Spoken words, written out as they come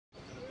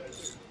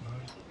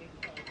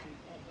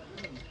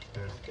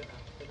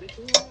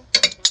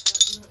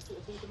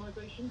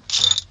The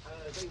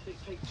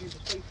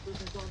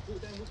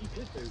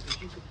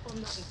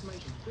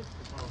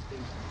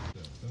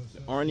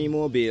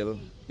Horny-Mobile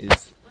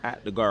is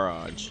at the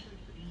garage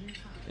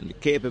in the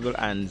capable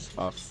hands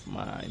of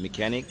my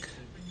mechanic,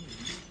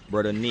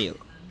 brother Neil.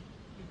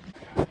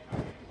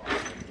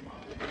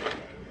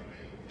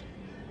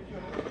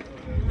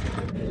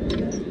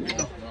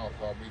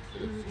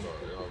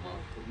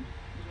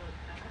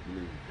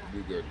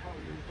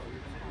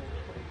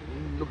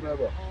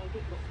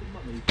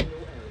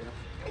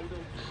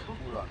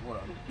 Hold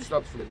on.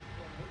 Stop flip.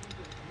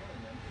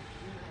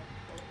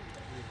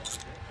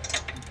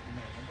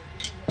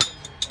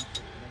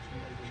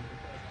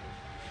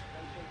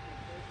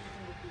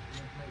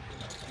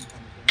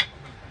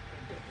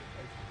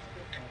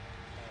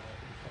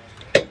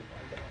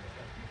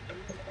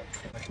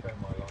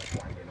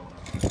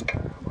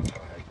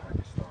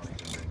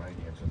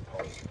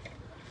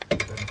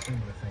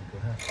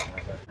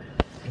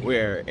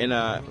 Where in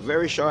a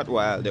very short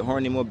while the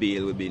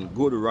Horny-Mobile will be in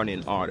good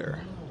running order.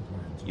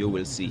 You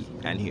will see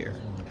and hear.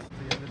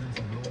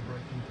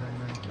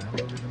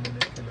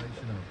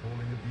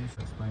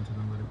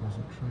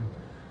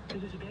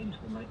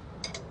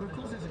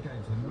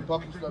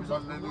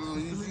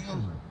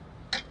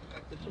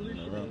 The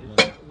solution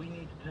is we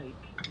need to take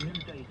new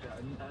data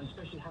and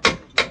especially have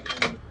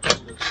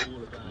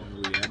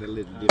we had a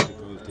little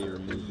difficulty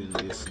removing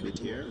this bit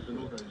here.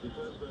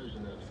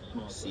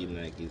 Seems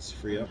like it's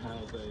free up.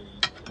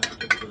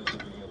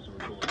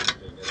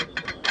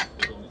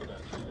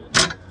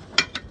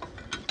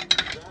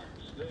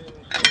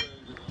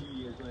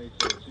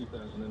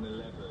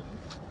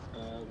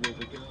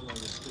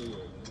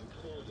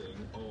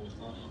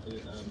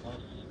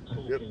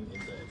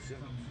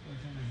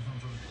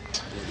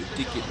 The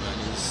ticket man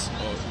is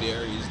out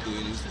there, he's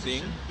doing his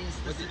thing.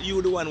 But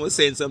you the one was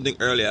saying something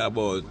earlier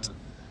about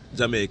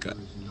Jamaica.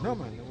 No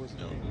man, it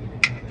wasn't. No.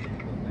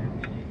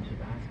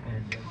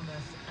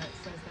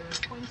 Says there are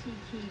 20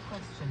 key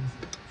questions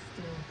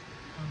still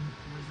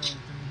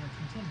unresolved, and we heard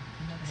from Tim.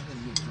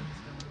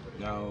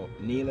 Now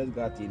Neil has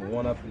got in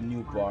one of the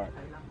new part.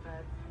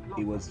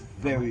 It was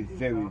very,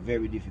 very,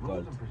 very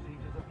difficult.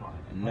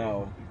 And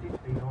now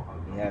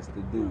he has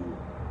to do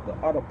the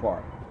other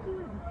part,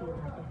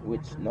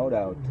 which no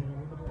doubt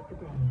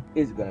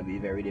is going to be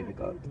very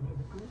difficult.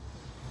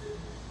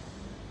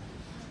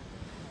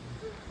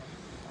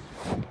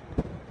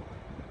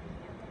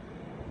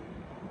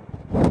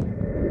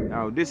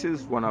 Now this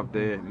is one of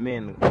the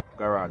main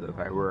garages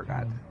I work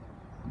at.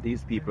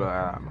 These people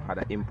had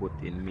an input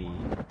in me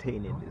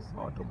attaining this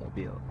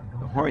automobile,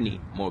 the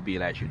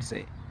Horny-Mobile I should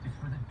say.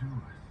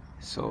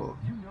 So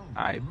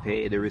I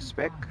pay the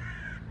respect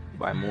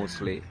by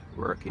mostly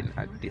working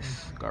at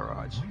this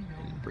garage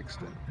in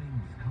Brixton.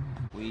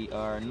 We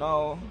are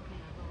now,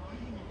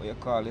 what you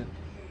call it,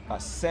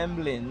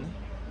 assembling,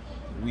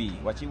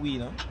 what you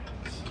know?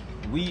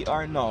 We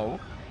are now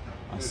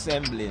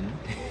assembling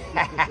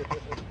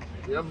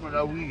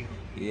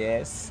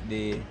yes,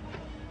 the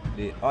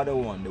other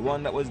one, the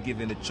one that was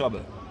giving the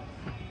trouble.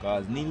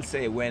 Because Neil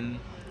say when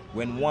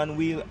one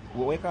wheel,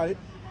 what we call it,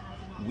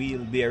 wheel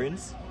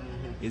bearings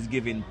is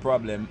giving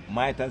problem,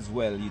 might as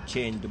well you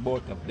change the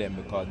both of them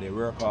because they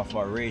work off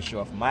a ratio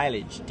of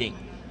mileage thing.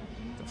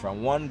 So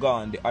from one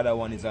gone, the other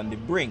one is on the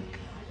brink.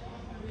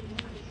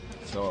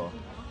 So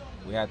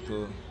we had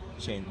to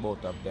change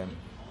both of them.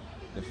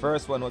 The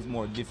first one was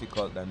more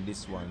difficult than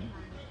this one.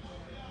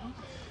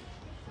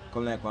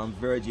 Come like one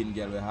virgin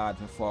girl with hard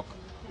to fuck.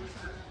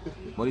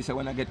 But he said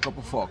when I get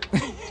couple fuck,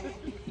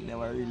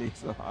 never really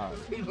so hard.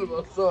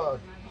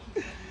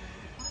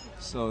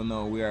 So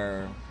now we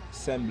are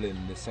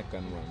assembling the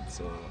second one,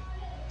 so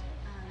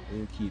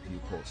we'll keep you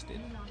posted.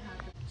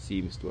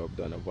 Seems to have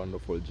done a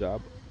wonderful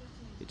job.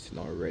 It's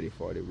now ready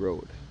for the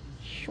road.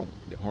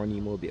 The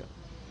Horny-Mobile.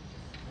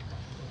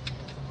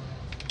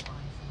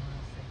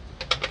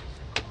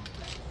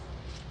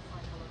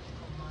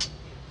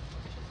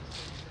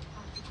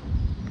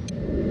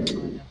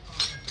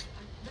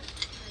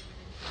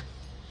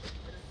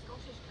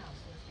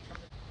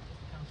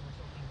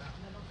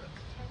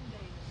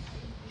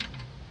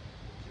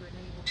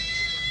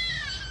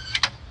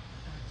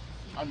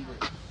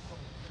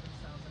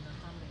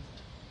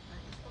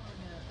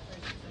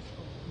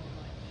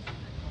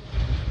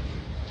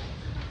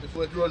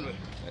 Before it run me.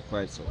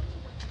 Quite so.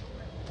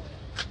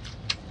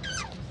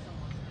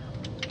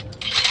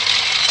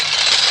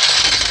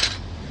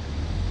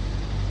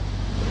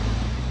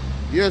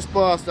 Yes,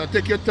 Pastor,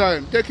 take your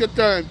time, take your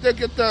time, take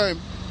your time.